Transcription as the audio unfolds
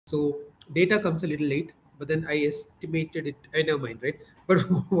So data comes a little late, but then I estimated it. I never mind, right? But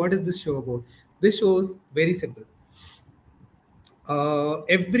what is this show about? This show is very simple.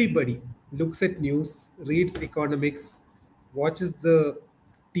 Everybody looks at news, reads economics, watches the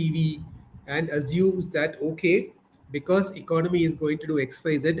TV, and assumes that okay, because economy is going to do X,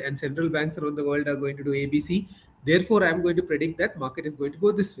 Y, Z, and central banks around the world are going to do ABC, therefore I'm going to predict that market is going to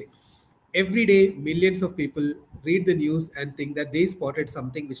go this way. Every day, millions of people read the news and think that they spotted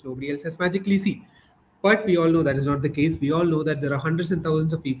something which nobody else has magically seen. But we all know that is not the case. We all know that there are hundreds and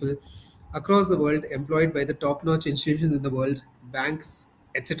thousands of people across the world employed by the top-notch institutions in the world, banks,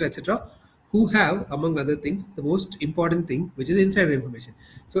 etc., who have, among other things, the most important thing, which is insider information.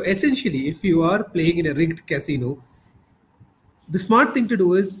 So essentially, if you are playing in a rigged casino, the smart thing to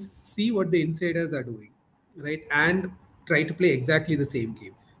do is see what the insiders are doing, right? And try to play exactly the same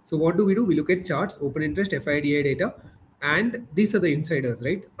game. So what do? We look at charts, open interest, FII DI data, and these are the insiders,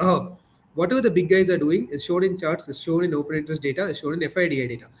 right? Whatever the big guys are doing is shown in charts, is shown in open interest data, is shown in FII DI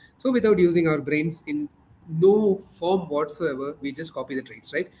data. So without using our brains in no form whatsoever, we just copy the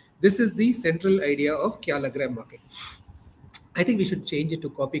trades, right? This is the central idea of Kyalagram market. I think we should change it to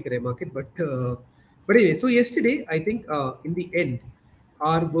copy gray market, but anyway. So yesterday, I think in the end,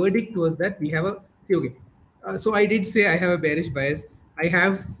 our verdict was that we have a see. Okay, so I did say I have a bearish bias. I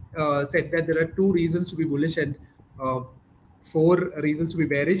have said that there are 2 reasons to be bullish and 4 reasons to be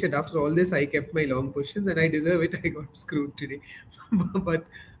bearish. And after all this, I kept my long positions, and I deserve it. I got screwed today, but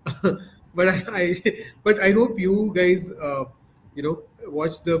but but I hope you guys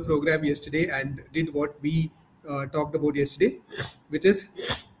watched the program yesterday and did what we talked about yesterday, which is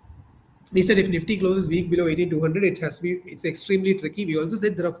we said if Nifty closes weak below 18,200, it has to be, it's extremely tricky. We also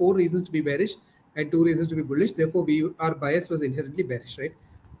said there are 4 reasons to be bearish and 2 reasons to be bullish. Therefore, our bias was inherently bearish, right?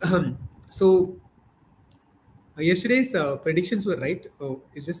 So yesterday's predictions were right. Oh,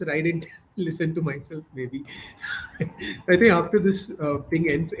 it's just that I didn't listen to myself. Maybe I think after this thing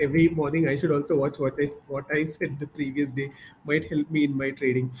ends every morning, I should also watch what I said the previous day. Might help me in my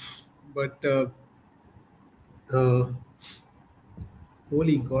trading, but. Uh,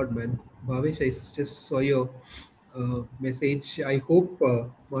 Holy God, man. Bhavesh, I just saw your message. I hope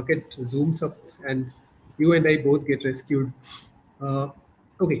market zooms up and you and I both get rescued. Uh,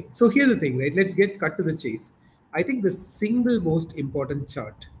 okay, so here's the thing, right? Let's get cut to the chase. I think the single most important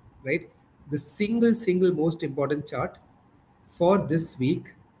chart, right? The single most important chart for this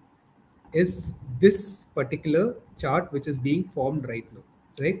week is this particular chart which is being formed right now,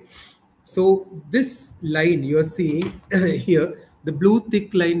 right? So this line you are seeing here, the blue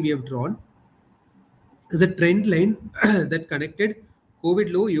thick line we have drawn is a trend line that connected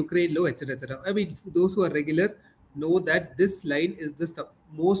COVID low, Ukraine low, etc. I mean, those who are regular know that this line is the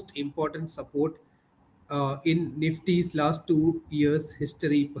most important support in Nifty's last 2 years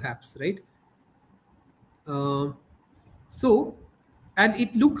history, perhaps, right? Uh, so, and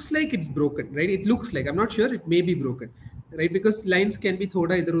it looks like it's broken, right? It looks like, I'm not sure, it may be broken, right? Because lines can be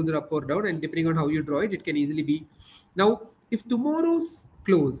thoda either up or down, and depending on how you draw it, it can easily be. Now, if tomorrow's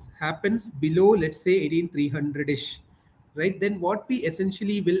close happens below, let's say 18,300-ish, right? Then what we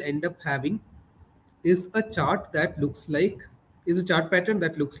essentially will end up having is a chart that looks like, is a chart pattern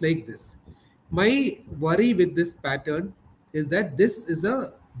that looks like this. My worry with this pattern is that this is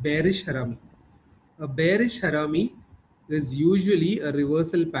a bearish harami. A bearish harami is usually a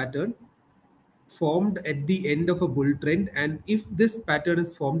reversal pattern formed at the end of a bull trend, and if this pattern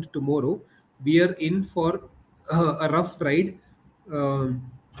is formed tomorrow, we are in for a rough ride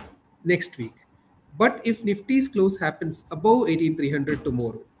next week. But if Nifty's close happens above 18,300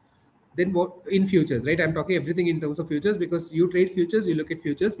 tomorrow, then what in futures, right? I'm talking everything in terms of futures because you trade futures, you look at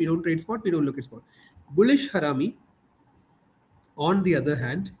futures. We don't trade spot, we don't look at spot. Bullish harami, on the other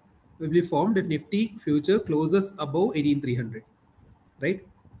hand, will be formed if Nifty future closes above 18,300, right?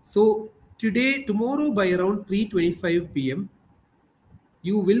 So tomorrow by around 3:25 p.m.,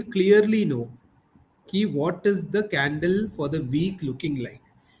 you will clearly know what is the candle for the week looking like.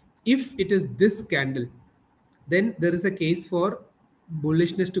 If it is this candle, then there is a case for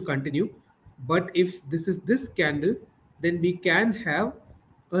bullishness to continue. But if this is this candle, then we can have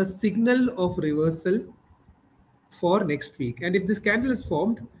a signal of reversal for next week. And if this candle is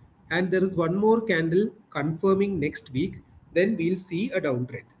formed and there is one more candle confirming next week, then we'll see a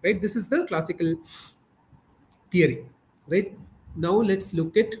downtrend, right? This is the classical theory, right? Now let's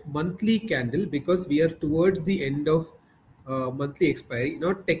look at monthly candle because we are towards the end of monthly expiry.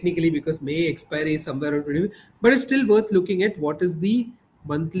 Not technically because May expiry is somewhere around 20, but it's still worth looking at what is the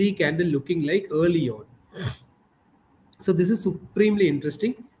monthly candle looking like early on. So this is supremely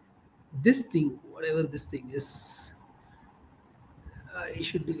interesting. This thing, whatever this thing is, I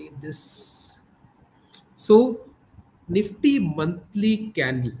should delete this. So Nifty monthly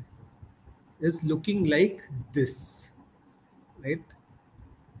candle is looking like this, right?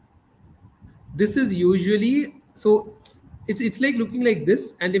 This is usually, so it's like looking like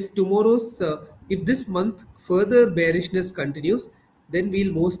this, and if tomorrow's if this month further bearishness continues, then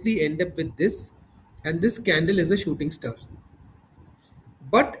we'll mostly end up with this, and this candle is a shooting star.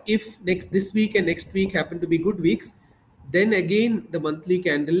 But if next this week and next week happen to be good weeks, then again the monthly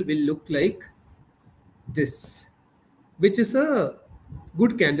candle will look like this, which is a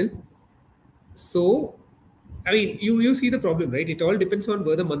good candle. So, I mean, you see the problem, right? It all depends on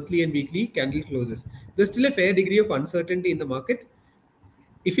where the monthly and weekly candle closes. There's still a fair degree of uncertainty in the market.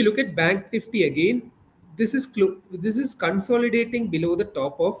 If you look at Bank Nifty again, this is consolidating below the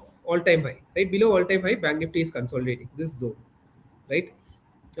top of all-time high, right? Below all-time high, Bank Nifty is consolidating this zone, right?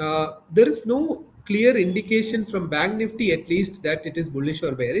 There is no clear indication from Bank Nifty at least that it is bullish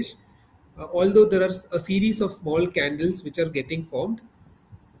or bearish. Although there are a series of small candles which are getting formed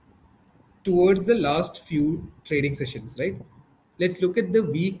towards the last few trading sessions, right? Let's look at the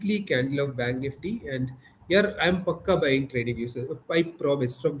weekly candle of Bank Nifty, and here I'm pakka buying trading views. I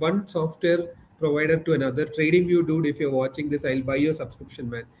promise, from one software provider to another. Trading view dude, if you're watching this, I'll buy your subscription,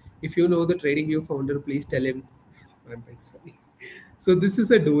 man. If you know the trading view founder, please tell him I'm very sorry. So this is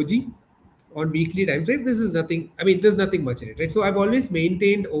a doji on weekly time frame. This is nothing, I mean, there's nothing much in it, right? So I've always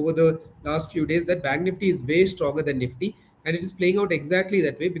maintained over the last few days that Bank Nifty is way stronger than Nifty, and it is playing out exactly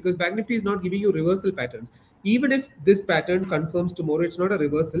that way because Bank Nifty is not giving you reversal patterns. Even if this pattern confirms tomorrow, it's not a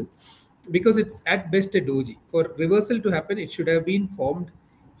reversal because it's at best a doji. For reversal to happen, it should have been formed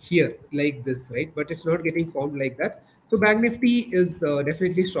here like this, right? But it's not getting formed like that. So Bank Nifty is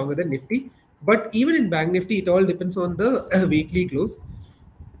definitely stronger than Nifty. But even in Bank Nifty, it all depends on the weekly close.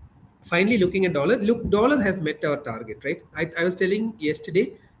 Finally, looking at dollar, look, dollar has met our target, right? I was telling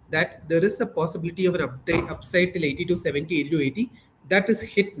yesterday that there is a possibility of an upside till 82.70, 82.80. That is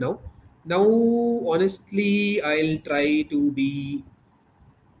hit now. Now, honestly, I'll try to be.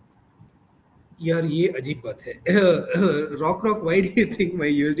 यार ये अजीब बात है rock why do you think my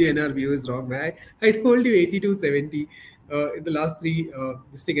USDNR view is wrong? I told you 82.70 in the last three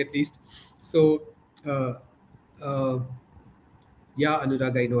this thing at least. So uh, uh, yeah,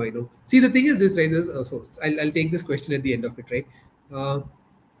 Anurag, I know. See, the thing is this, right? So I'll take this question at the end of it, right? Uh,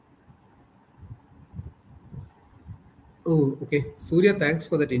 oh, okay. Surya, thanks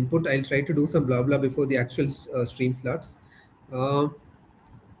for that input. I'll try to do some blah blah before the actual stream starts. Uh,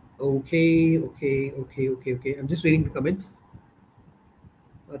 okay. I'm just reading the comments.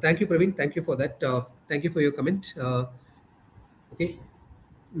 Thank you, Praveen. Thank you for that. Thank you for your comment. Okay.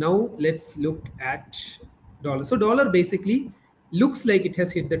 Now let's look at dollar. So dollar basically looks like it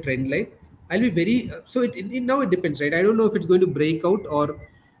has hit the trend line. I'll be very so now it depends, right? I don't know if it's going to break out or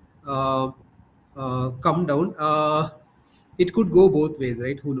uh, come down. It could go both ways,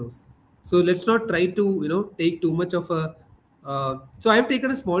 right? Who knows? So let's not try to take too much of a. So I've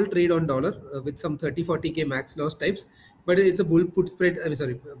taken a small trade on dollar with some 30-40K max loss types, but it's a bull put spread. I mean,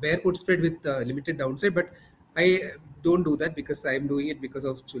 sorry, bear put spread with limited downside. But I don't do that because I'm doing it because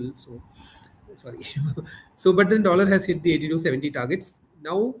of chul. So sorry. So, but then dollar has hit the 82.70 targets.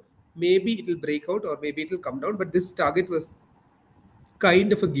 Now maybe it will break out or maybe it will come down. But this target was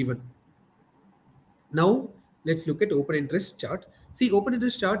kind of a given. Now let's look at open interest chart. See, open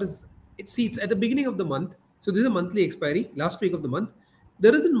interest chart is it's at the beginning of the month. So this is a monthly expiry, last week of the month.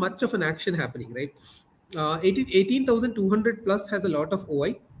 There isn't much of an action happening, right? 18,200 plus has a lot of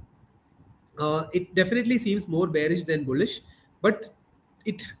OI. It definitely seems more bearish than bullish, but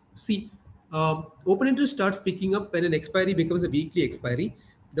it see open interest starts picking up when an expiry becomes a weekly expiry.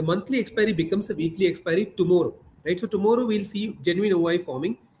 The monthly expiry becomes a weekly expiry tomorrow, right? So tomorrow we'll see genuine OI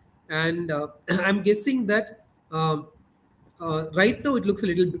forming, and I'm guessing that right now it looks a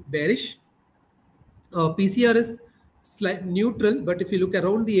little bit bearish. PCR is slight neutral, but if you look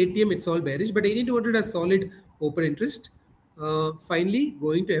around the ATM, it's all bearish. But 18200 has solid open interest. Finally,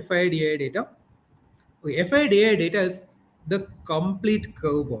 going to FII DII data. Okay, FII DII data is the complete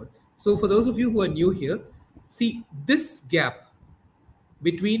curveball. So for those of you who are new here, see this gap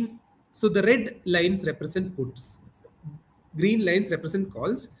between, so the red lines represent puts, green lines represent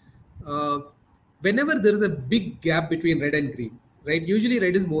calls. Whenever there is a big gap between red and green, right? Usually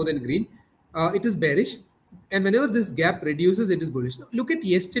red is more than green. It is bearish, and whenever this gap reduces, it is bullish. Now, look at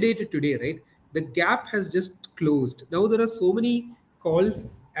yesterday to today, right? The gap has just closed. Now there are so many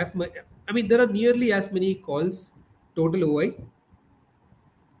calls as much. I mean, there are nearly as many calls total OI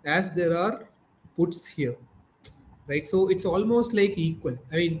as there are puts here, right? So it's almost like equal.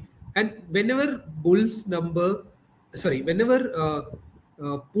 I mean, and whenever bulls number, sorry, whenever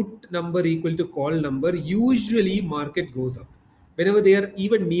put number equal to call number, usually market goes up whenever they are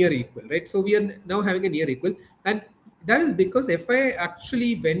even near equal, right? So we are now having a near equal, and that is because FI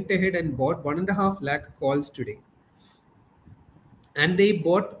actually went ahead and bought 1.5 lakh calls today, and they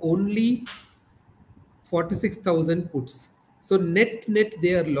bought only 46,000 puts. So net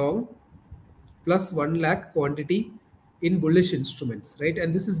they are long plus 1 lakh quantity in bullish instruments, right?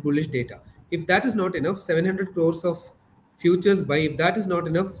 And this is bullish data. If that is not enough, 700 crores of futures buy. If that is not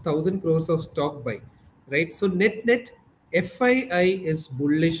enough, 1,000 crores of stock buy, right? So net FII is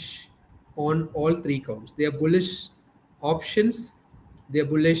bullish on all three counts. They are bullish options, they are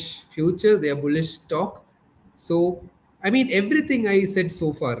bullish future, they are bullish stock. So I mean everything I said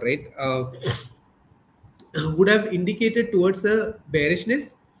so far, right? Would have indicated towards a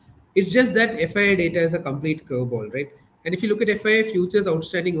bearishness. It's just that FII data is a complete curveball, right? And if you look at FII futures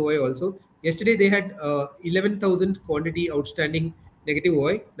outstanding OI also, yesterday they had 11,000 quantity outstanding negative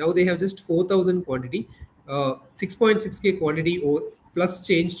OI. Now they have just 4,000 quantity, 6.6K quantity plus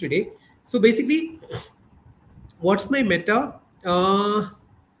change today. So basically, what's my meta?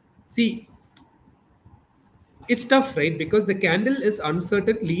 See, it's tough, right? Because the candle is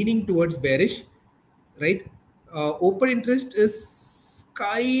uncertain, leaning towards bearish, right? Open interest is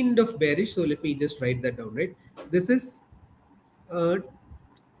kind of bearish, so let me just write that down, right? This is uh,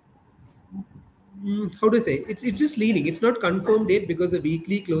 how do I say? It's just leaning. It's not confirmed yet because the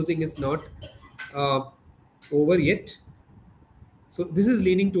weekly closing is not uh, over yet. So this is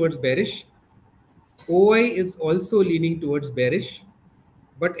leaning towards bearish. OI is also leaning towards bearish,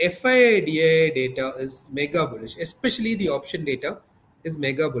 but FII DII data is mega bullish, especially the option data is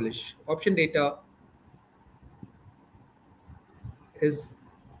mega bullish. Option data is,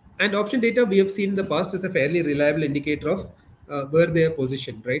 and option data we have seen in the past is a fairly reliable indicator of where they are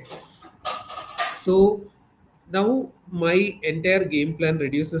positioned, right? So now my entire game plan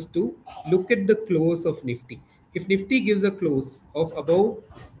reduces to look at the close of Nifty. If Nifty gives a close of above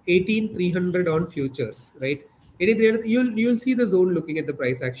 18,300 on futures, right? 18,300, you'll see the zone looking at the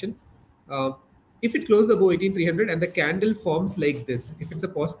price action. Uh, if it closes above 18,300 and the candle forms like this, if it's a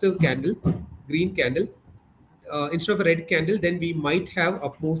positive candle, green candle, instead of a red candle, then we might have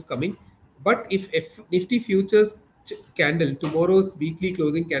up moves coming. But if Nifty futures candle, tomorrow's weekly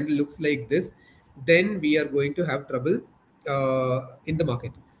closing candle looks like this, then we are going to have trouble in the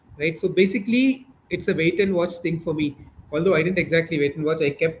market, right? So basically, it's a wait and watch thing for me. Although I didn't exactly wait and watch,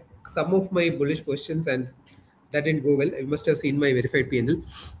 I kept some of my bullish positions, and that didn't go well. You must have seen my verified PNL.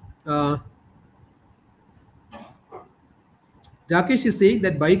 Uh, Rakesh is saying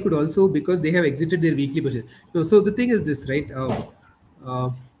that buy could also because they have exited their weekly position. No, so the thing is this, right?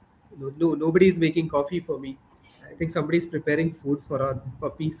 Nobody is making coffee for me. I think somebody is preparing food for our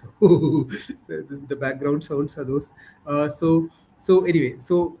puppy. So the background sounds are those. So anyway,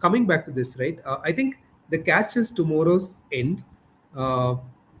 so coming back to this, right? I think the catch is tomorrow's end. Uh,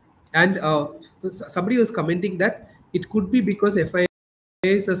 and somebody was commenting that it could be because FI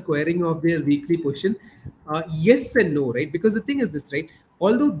is a squaring of their weekly position. Yes and no, right? Because the thing is this, right?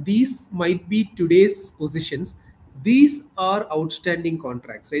 Although these might be today's positions, these are outstanding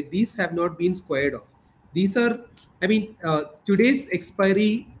contracts, right? These have not been squared off. These are, I mean, today's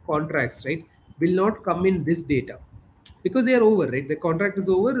expiry contracts, right, will not come in this data because they are over, right? The contract is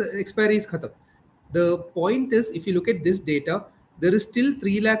over, the expiry is khatam. The point is, if you look at this data, there is still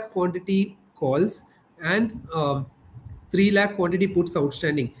 3 lakh quantity calls and 3 lakh quantity puts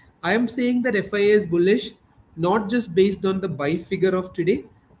outstanding. I am saying that FIA is bullish, not just based on the buy figure of today.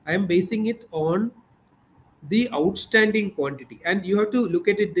 I am basing it on the outstanding quantity, and you have to look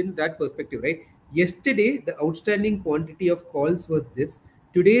at it in that perspective, right? Yesterday the outstanding quantity of calls was this,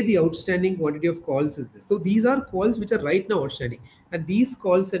 today the outstanding quantity of calls is this. So these are calls which are right now outstanding, and these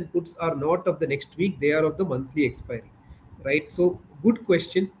calls and puts are not of the next week, they are of the monthly expiry, right? So good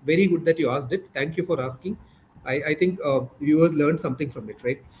question, very good that you asked it, thank you for asking. I think viewers learned something from it,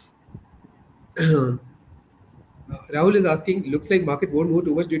 right? Rahul is asking, looks like market won't move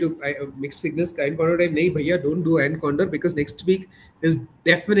too much due to mixed signals. Kind corner time, nahi bhaiya, don't do end corner because next week is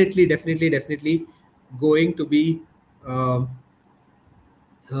definitely going to be uh,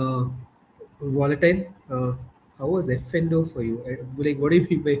 uh, volatile. How was FNO for you? Like, what do you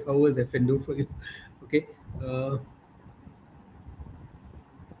mean by how was FNO for you? Okay.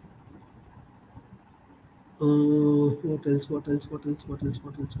 What else? What else? What else? What else?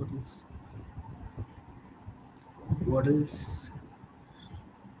 What else? What else? What else?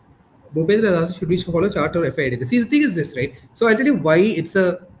 Bhupendra asked, should we follow chart or FI data? See, the thing is this, right? So I'll tell you why it's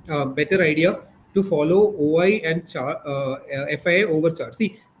a better idea to follow OI and chart, FIA over chart.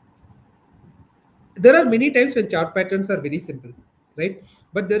 See, there are many times when chart patterns are very simple. right?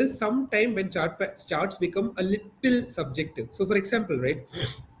 But there is some time when charts become a little subjective. So for example, right,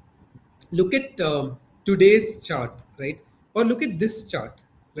 look at today's chart, right? Or look at this chart,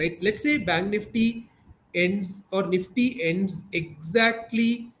 right? Let's say Bank Nifty ends or Nifty ends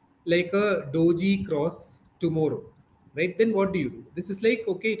exactly like a doji cross tomorrow, right? Then what do? This is like,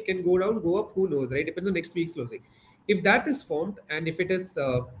 okay, it can go down, go up, who knows, right? Depends on next week's closing. If that is formed and if it is,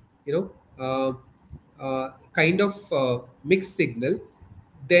 you know, kind of mixed signal,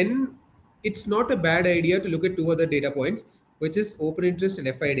 then it's not a bad idea to look at two other data points, which is open interest and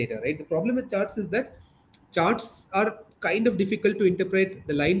FI data, right? The problem with charts is that charts are kind of difficult to interpret.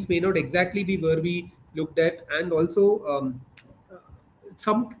 The lines may not exactly be where we looked at, and also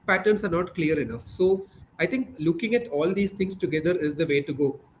some patterns are not clear enough. So I think looking at all these things together is the way to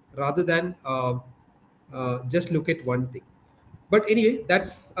go, rather than just look at one thing. But anyway,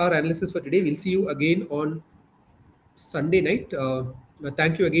 that's our analysis for today. We'll see you again on Sunday night.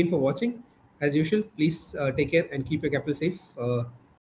 Thank you again for watching. As usual, please take care and keep your capital safe.